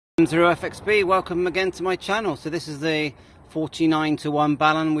FXB, welcome again to my channel. So this is the 49:1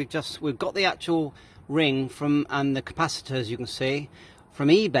 balun. We've got the actual ring from and the capacitor, as you can see, from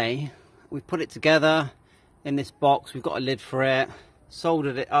eBay. We've put it together in this box. We've got a lid for it,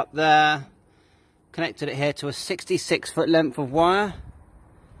 soldered it up there, connected it here to a 66-foot length of wire.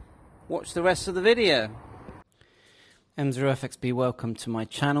 Watch the rest of the video. M0FXB, welcome to my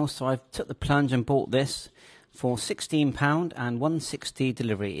channel. So I've took the plunge and bought this for £16 and 160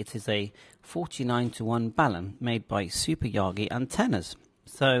 delivery. It is a 49:1 balun made by Super Xiegu antennas.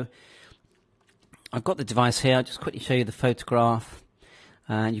 So I've got the device here. I'll just quickly show you the photograph.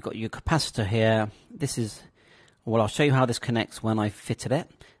 And you've got your capacitor here. This is, well, I'll show you how this connects when I've fitted it.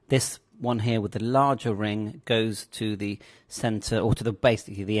 This one here with the larger ring goes to the center, or to the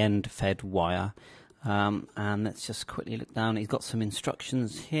basically the end fed wire. And let's just quickly look down. He's got some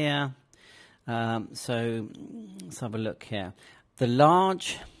instructions here. So let's have a look here. The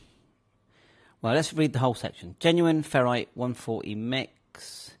large, well, let's read the whole section. Genuine ferrite 140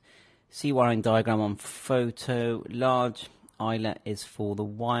 mix. See wiring diagram on photo. Large eyelet is for the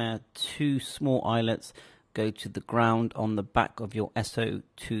wire. Two small eyelets go to the ground on the back of your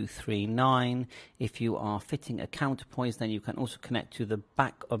SO239. If you are fitting a counterpoise, then you can also connect to the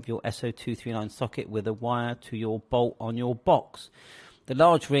back of your SO239 socket with a wire to your bolt on your box. The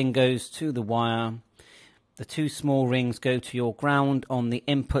large ring goes to the wire. The two small rings go to your ground on the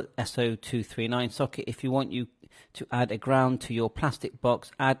input SO239 socket. If you want to add a ground to your plastic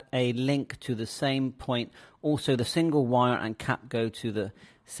box, add a link to the same point. Also, the single wire and cap go to the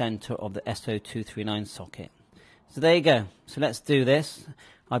center of the SO239 socket. So there you go. So let's do this.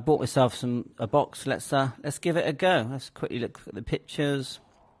 I bought myself a box. Let's give it a go. Let's quickly look at the pictures.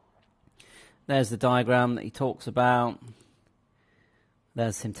 There's the diagram that he talks about.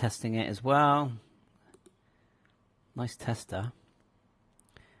 There's him testing it as well. Nice tester.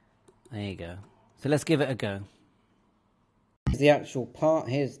 There you go. So let's give it a go. Here's the actual part.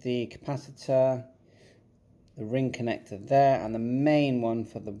 Here's the capacitor, the ring connector there, and the main one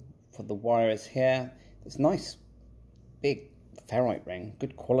for the wire is here. It's nice big ferrite ring,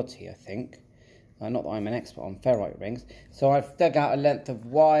 good quality, I think. Not that I'm an expert on ferrite rings. So I've dug out a length of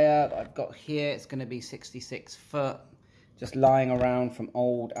wire that I've got here. It's going to be 66 foot. Just lying around from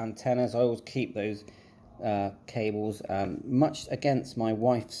old antennas. I always keep those cables, much against my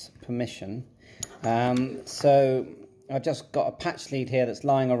wife's permission. So I've just got a patch lead here that's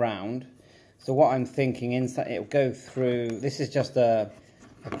lying around. So what I'm thinking is that it'll go through. This is just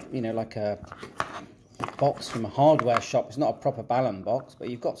like a box from a hardware shop. It's not a proper balun box, but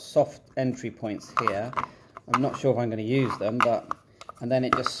you've got soft entry points here. I'm not sure if I'm going to use them, and then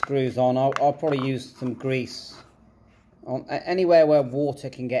it just screws on. I'll probably use some grease. Anywhere where water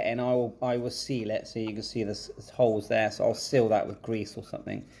can get in, I will seal it, so you can see there's holes there. So I'll seal that with grease or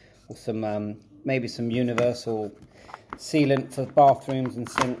something, or some maybe some universal sealant for bathrooms and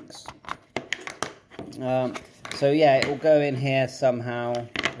sinks. So yeah, it will go in here somehow,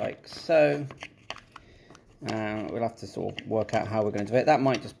 like so. We'll have to sort of work out how we're going to do it. That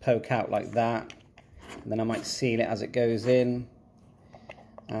might just poke out like that, and then I might seal it as it goes in.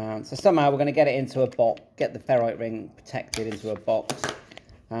 So somehow we're going to get it into a box, get the ferrite ring protected into a box.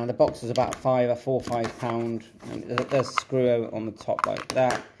 The box is about 4 or 5 pound, and there's a screw on the top like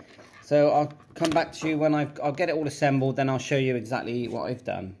that. So I'll come back to you when I'll get it all assembled, then I'll show you exactly what I've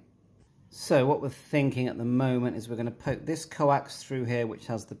done. So what we're thinking at the moment is we're going to poke this coax through here, which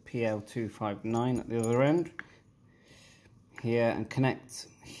has the PL259 at the other end here, and connect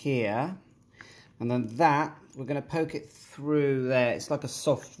here. And then that, we're going to poke it through there. It's like a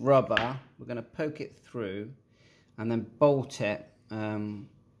soft rubber. We're going to poke it through and then bolt it to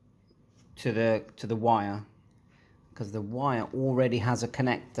the wire, because the wire already has a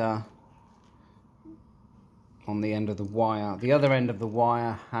connector on the end of the wire. The other end of the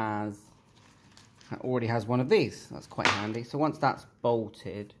wire already has one of these. That's quite handy. So once that's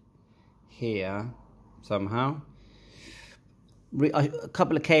bolted here somehow, a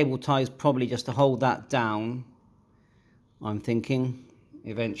couple of cable ties probably just to hold that down, I'm thinking,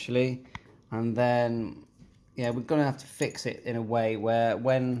 eventually. And then, yeah, we're going to have to fix it in a way where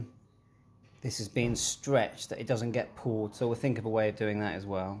when this is being stretched, that it doesn't get pulled. So we'll think of a way of doing that as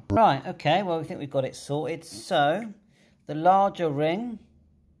well. Right, okay, well, we think we've got it sorted. So the larger ring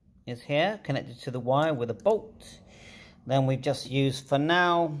is here, connected to the wire with a bolt. Then we've just used, for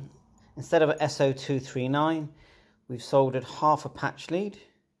now, instead of an SO239, we've soldered half a patch lead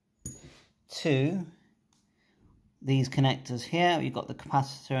to these connectors here. You've got the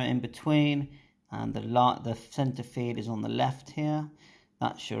capacitor in between, and the center feed is on the left here.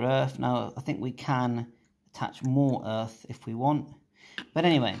 That's your earth. Now, I think we can attach more earth if we want. But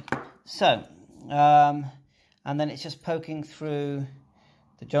anyway, so, and then it's just poking through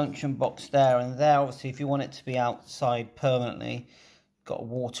the junction box there and there. Obviously, if you want it to be outside permanently, got to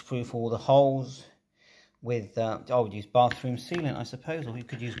waterproof all the holes with, I would use bathroom sealant, I suppose, or you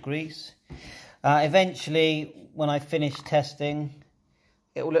could use grease. Eventually, when I finish testing,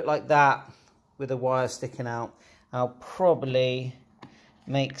 it will look like that with the wire sticking out. I'll probably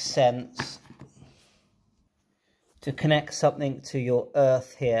make sense to connect something to your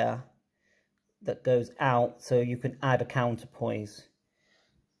earth here that goes out, so you can add a counterpoise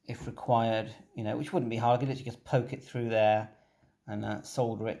if required, you know, which wouldn't be hard. I could literally just poke it through there and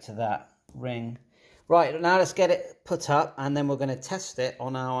solder it to that ring. Right, now let's get it put up, and then we're going to test it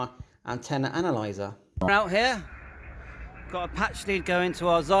on our antenna analyzer. We're out here, got a patch lead going to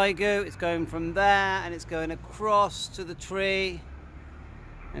our Xiegu. It's going from there, and it's going across to the tree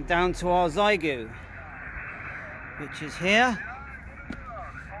and down to our Xiegu, which is here.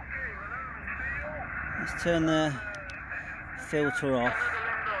 Let's turn the filter off.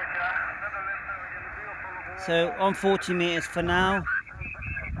 So on 40 meters for now.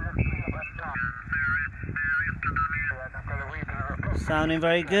 Sounding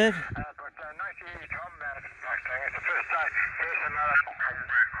very good.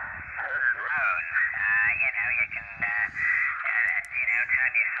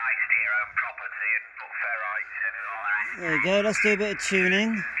 There you go, let's do a bit of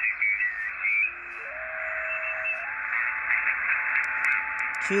tuning.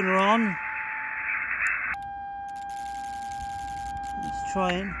 Tuner on. Let's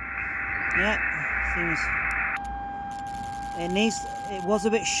try it. Yeah, seems it was a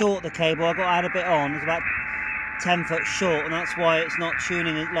bit short, the cable. I got to add a bit on. It's about 10 foot short, and that's why it's not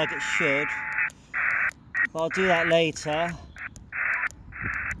tuning it like it should. But I'll do that later.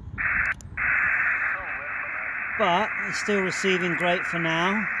 But it's still receiving great for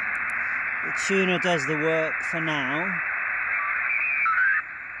now. The tuner does the work for now.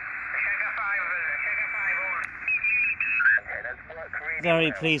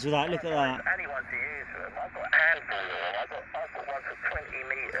 Very pleased with that. Look at that. Anyone to use them. I've got a handful of them. I've got one for 20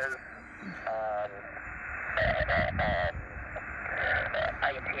 metres,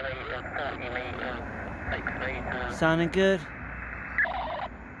 80 metres, 40 metres, 6 metres. Sounding good.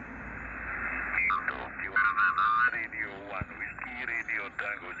 Radio 1, Whiskey Radio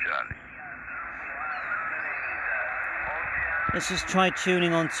Tango Charlie. Let's just try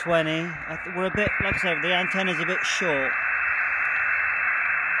tuning on 20. We're a bit, like I said, the antenna's a bit short.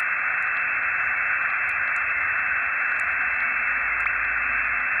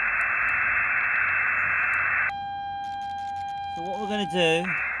 So what we're going to do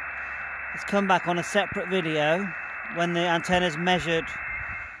is come back on a separate video when the antenna's measured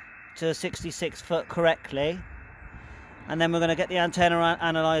to 66 foot correctly, and then we're going to get the antenna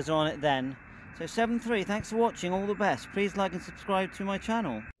analyzer on it then. So 7.3, thanks for watching, all the best. Please like and subscribe to my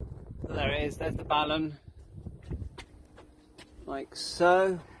channel. There it is, there's the balun. Like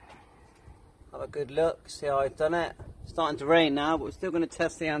so. Have a good look, see how I've done it. It's starting to rain now, but we're still going to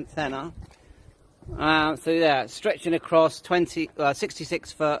test the antenna. So yeah, stretching across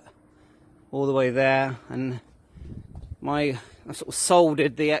 66 foot all the way there, and I sort of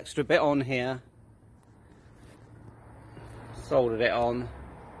soldered the extra bit on here. Soldered it on.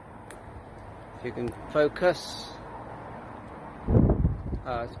 If you can focus.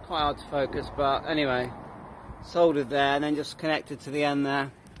 It's quite hard to focus, but anyway, soldered there and then just connected to the end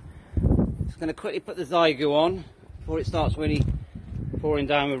there. Just going to quickly put the Xiegu on before it starts really pouring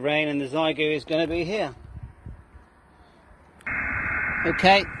down with rain, and the Xiegu is going to be here.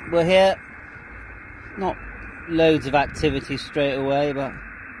 Okay, we're here. Not loads of activity straight away, but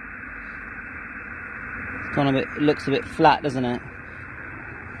it's gone a bit. It looks a bit flat, doesn't it?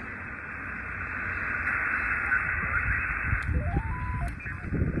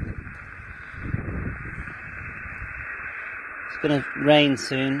 It's going to rain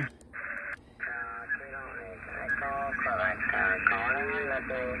soon.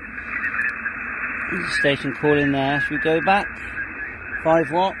 Station calling there. Should we go back?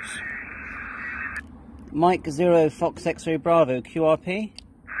 5 watts. Mike 0 Fox X-ray Bravo QRP.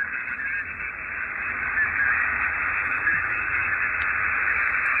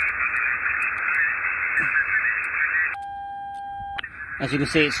 As you can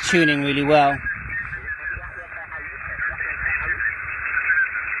see, it's tuning really well.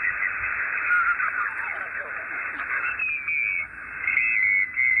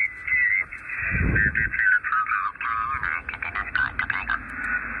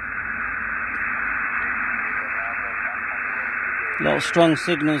 A lot of strong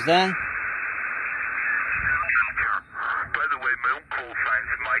signals there. By the way, my uncle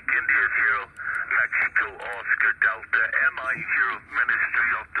Mike India 0, Mexico Oscar Delta, MI 0, Ministry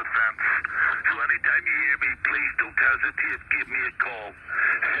of Defense. So anytime you hear me, please don't hesitate, give me a call.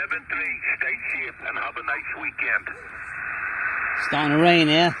 7-3, stay safe and have a nice weekend. Starting to rain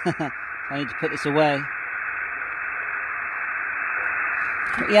here. I need to put this away.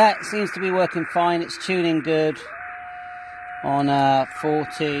 But yeah, it seems to be working fine. It's tuning good on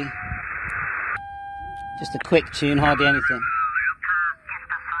 40. Just a quick tune, hardly anything.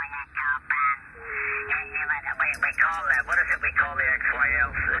 We call the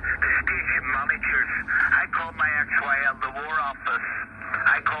XYL, the station managers. I call my XYL the war office.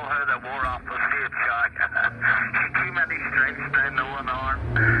 I call her the war office HR. She too many strengths down the one arm,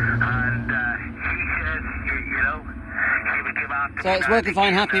 and she says, you know, she would give out. So it's working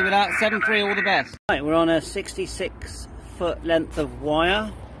fine, happy with that. 7-3, all the best. Right, we're on a 66-foot length of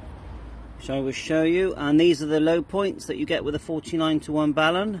wire, which I will show you, and these are the low points that you get with a 49-to-1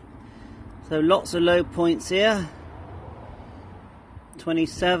 balun. So lots of low points here.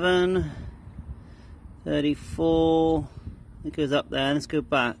 27, 34, it goes up there, let's go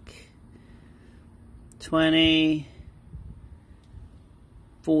back. 20,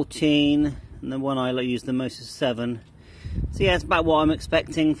 14, and the one I use the most is 7. So yeah, it's about what I'm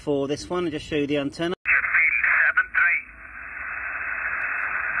expecting for this one. I'll just show you the antenna.